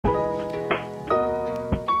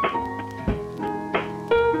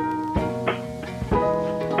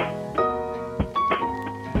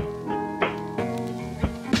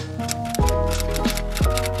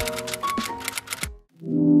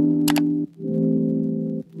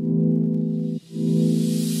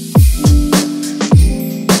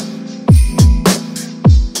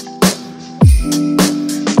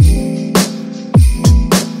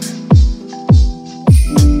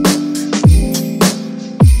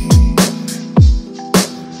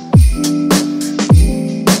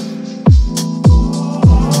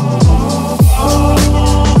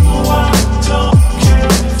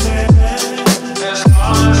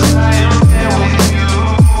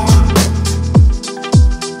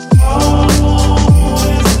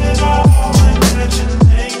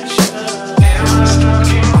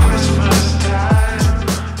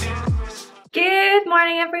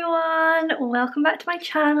welcome back to my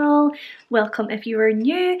channel. Welcome if you are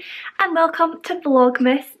new, and welcome to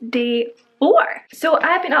Vlogmas Day 4. So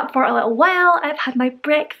I've been up for a little while. I've had my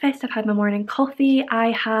breakfast, I've had my morning coffee,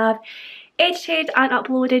 I have edited and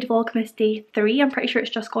uploaded Vlogmas Day 3. I'm pretty sure it's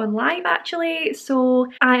just gone live actually.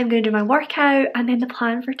 So I am going to do my workout, and then the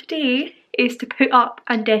plan for today is to put up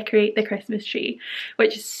and decorate the Christmas tree,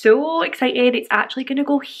 which is so excited. It's actually going to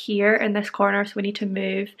go here in this corner, so we need to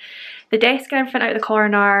move the desk and everything out of the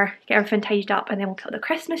corner, get everything tidied up, and then we'll put the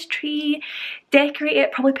Christmas tree, decorate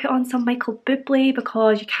it, probably put on some Michael Bublé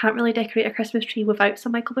because you can't really decorate a Christmas tree without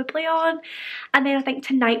some Michael Bublé on. And then I think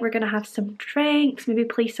tonight we're going to have some drinks, maybe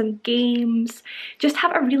play some games, just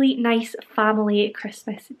have a really nice family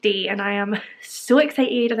Christmas day, and I am so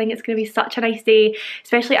excited. I think it's going to be such a nice day,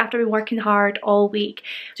 especially after we've been working hard all week.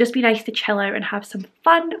 Just be nice to chill out and have some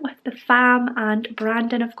fun with the fam and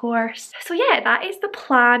Brandon, of course. So yeah, that is the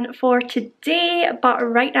plan for today, but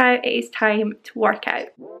right now it is time to work out.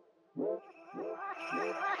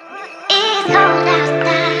 It's cold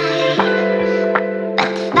outside, but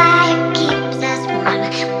the fire keeps us warm.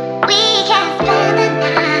 We can spend the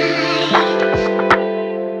night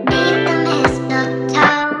beneath the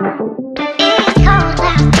mistletoe. It's cold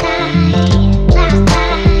outside, outside,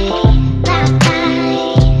 outside, outside. It's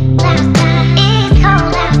cold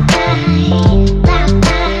outside, outside,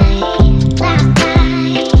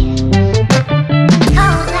 outside.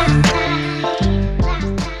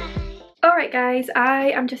 Alright guys,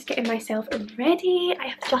 I am just getting myself ready. I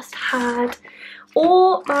have just had,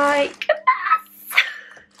 oh my goodness,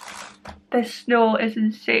 the snow is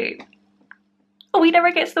insane. Oh, we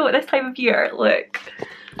never get snow at this time of year, look.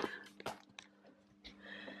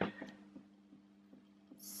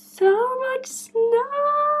 So much snow!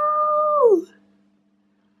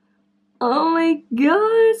 Oh my god,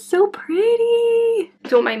 it's so pretty!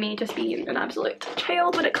 Don't mind me just being an absolute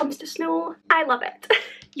child when it comes to snow. I love it.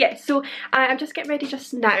 Yes, so I'm just getting ready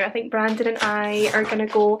just now. I think Brandon and I are gonna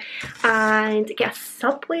go and get a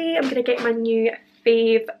Subway. I'm gonna get my new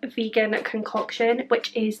fave vegan concoction,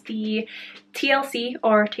 which is the TLC,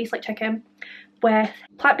 or Taste Like Chicken, with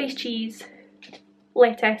plant-based cheese,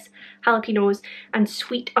 lettuce, jalapenos, and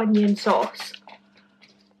sweet onion sauce.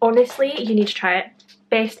 Honestly, you need to try it.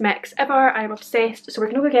 Best mix ever. I'm obsessed. So we're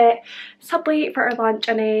gonna go get Subway for our lunch,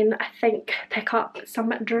 and then I think pick up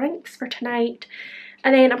some drinks for tonight.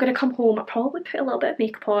 And then I'm going to come home, I'll probably put a little bit of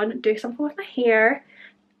makeup on, do something with my hair,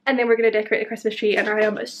 and then we're going to decorate the Christmas tree, and I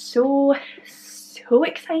am so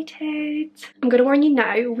excited. I'm going to warn you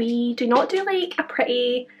now, we do not do like a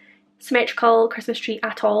pretty symmetrical Christmas tree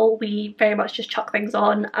at all. We very much just chuck things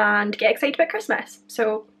on and get excited about Christmas.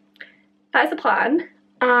 So that is the plan.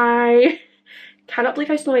 I cannot believe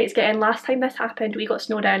how snowy it's getting. Last time this happened we got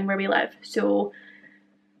snowed in where we live, so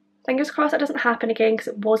fingers crossed that doesn't happen again, because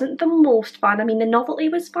it wasn't the most fun. I mean, the novelty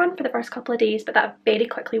was fun for the first couple of days, but that very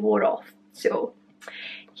quickly wore off. So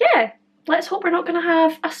yeah, let's hope we're not going to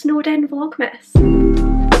have a snowed in Vlogmas.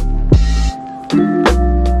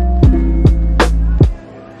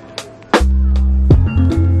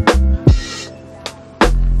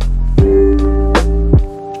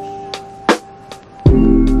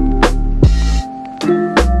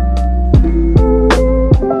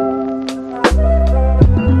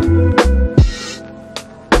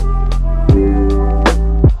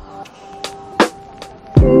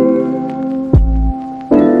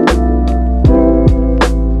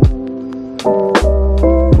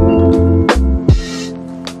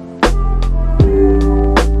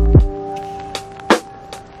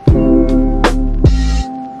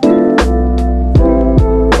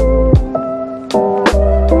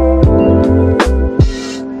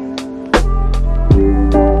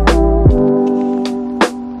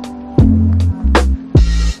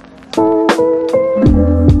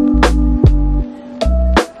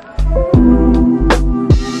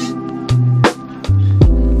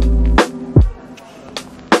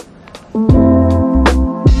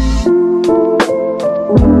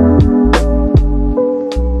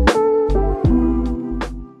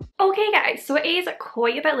 So it is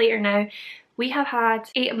quite a bit later now. We have had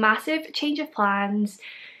a massive change of plans.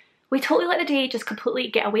 We totally let the day just completely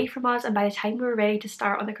get away from us, and by the time we were ready to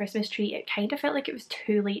start on the Christmas tree, it kind of felt like it was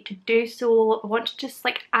too late to do so. I want to just,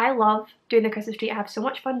 like, I love doing the Christmas tree. I have so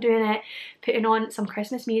much fun doing it, putting on some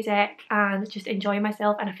Christmas music and just enjoying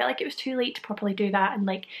myself, and I felt like it was too late to properly do that and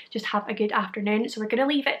like just have a good afternoon. So we're going to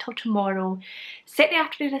leave it till tomorrow, set the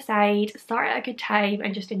afternoon aside, start at a good time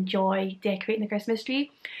and just enjoy decorating the Christmas tree.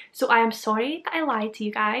 So I am sorry that I lied to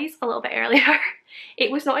you guys a little bit earlier.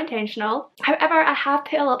 It was not intentional. However, I have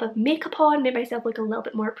put a little bit of makeup on, made myself look a little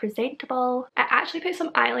bit more presentable. I actually put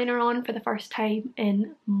some eyeliner on for the first time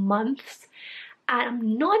in months, and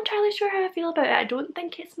I'm not entirely sure how I feel about it. I don't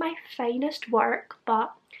think it's my finest work,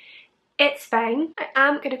 but it's fine. I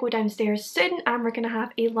am going to go downstairs soon and we're going to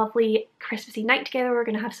have a lovely Christmassy night together. We're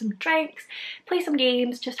going to have some drinks, play some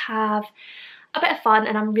games, just have a bit of fun,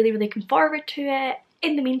 and I'm really looking forward to it.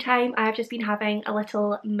 In the meantime, I've just been having a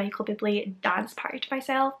little Michael Bublé dance party to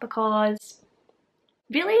myself because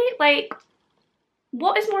really, like,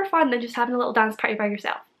 what is more fun than just having a little dance party by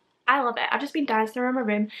yourself? I love it. I've just been dancing around my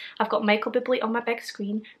room. I've got Michael Bublé on my big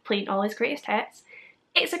screen playing all his greatest hits.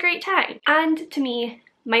 It's a great time. And to me,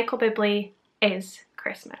 Michael Bublé is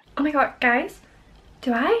Christmas. Oh my god, guys,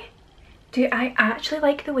 do I actually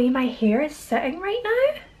like the way my hair is sitting right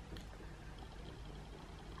now?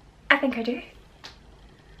 I think I do.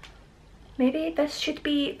 Maybe this should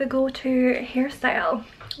be the go-to hairstyle.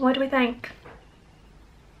 What do we think?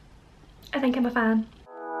 I think I'm a fan.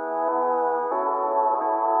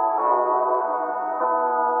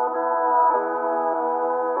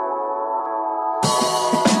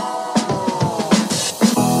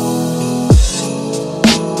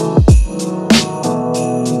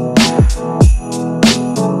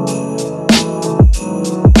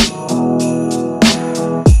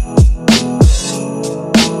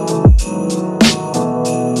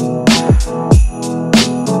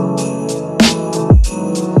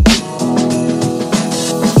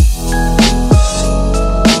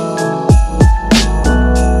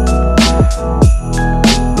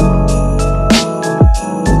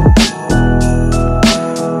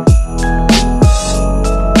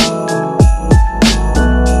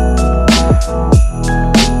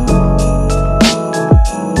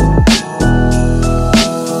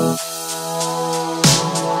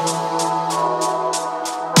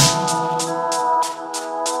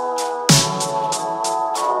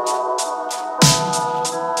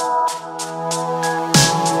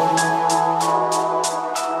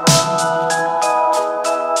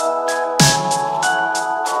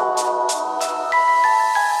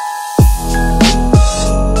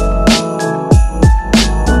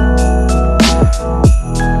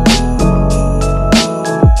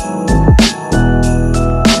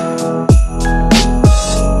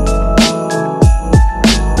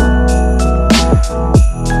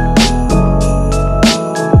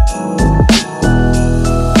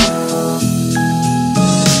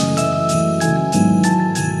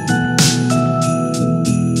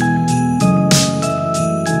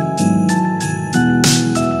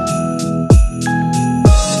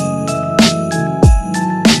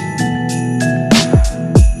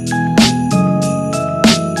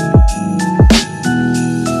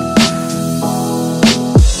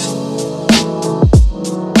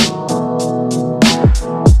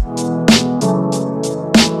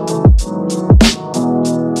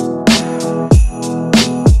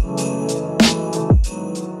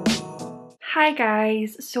 Hi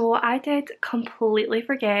guys, so I did completely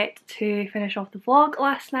forget to finish off the vlog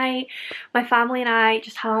last night. My family and I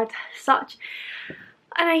just had such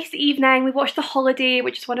a nice evening. We watched The Holiday,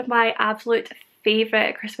 which is one of my absolute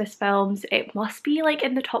favourite Christmas films. It must be like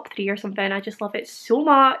in the top 3 or something. I just love it so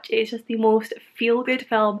much. It's just the most feel-good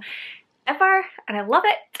film ever and I love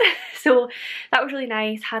it. So that was really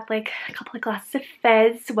nice. Had like a couple of glasses of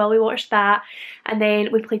fizz while we watched that, and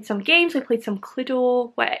then we played some games. We played some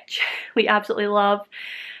Cluedo, which we absolutely love.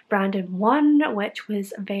 Brandon won, which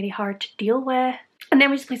was very hard to deal with. And then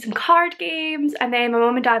we just played some card games, and then my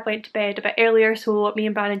mum and dad went to bed a bit earlier, so me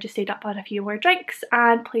and Brandon just stayed up, had a few more drinks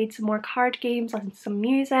and played some more card games, listened to some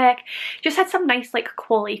music, just had some nice like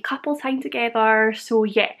quality couple time together. So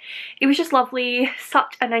yeah, it was just lovely,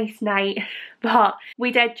 such a nice night. But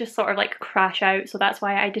we did just sort of like crash out, so that's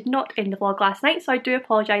why I did not end the vlog last night, so I do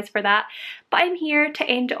apologise for that. But I'm here to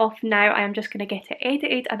end it off now. I am just going to get it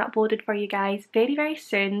edited and uploaded for you guys very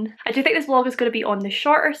soon. I do think this vlog is going to be on the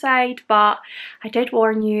shorter side, but I did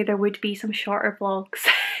warn you there would be some shorter vlogs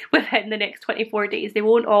within the next 24 days. They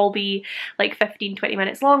won't all be like 15-20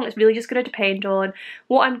 minutes long. It's really just going to depend on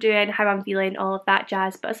what I'm doing, how I'm feeling, all of that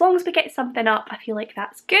jazz. But as long as we get something up, I feel like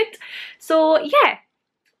that's good. So yeah,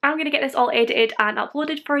 I'm going to get this all edited and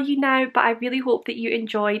uploaded for you now, but I really hope that you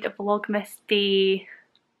enjoyed Vlogmas Day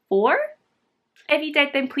 4. If you did,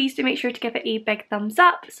 then please do make sure to give it a big thumbs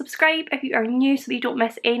up. Subscribe if you are new so that you don't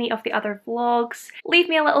miss any of the other vlogs. Leave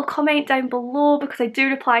me a little comment down below because I do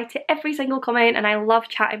reply to every single comment and I love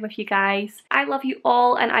chatting with you guys. I love you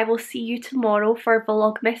all and I will see you tomorrow for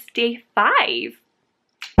Vlogmas Day 5.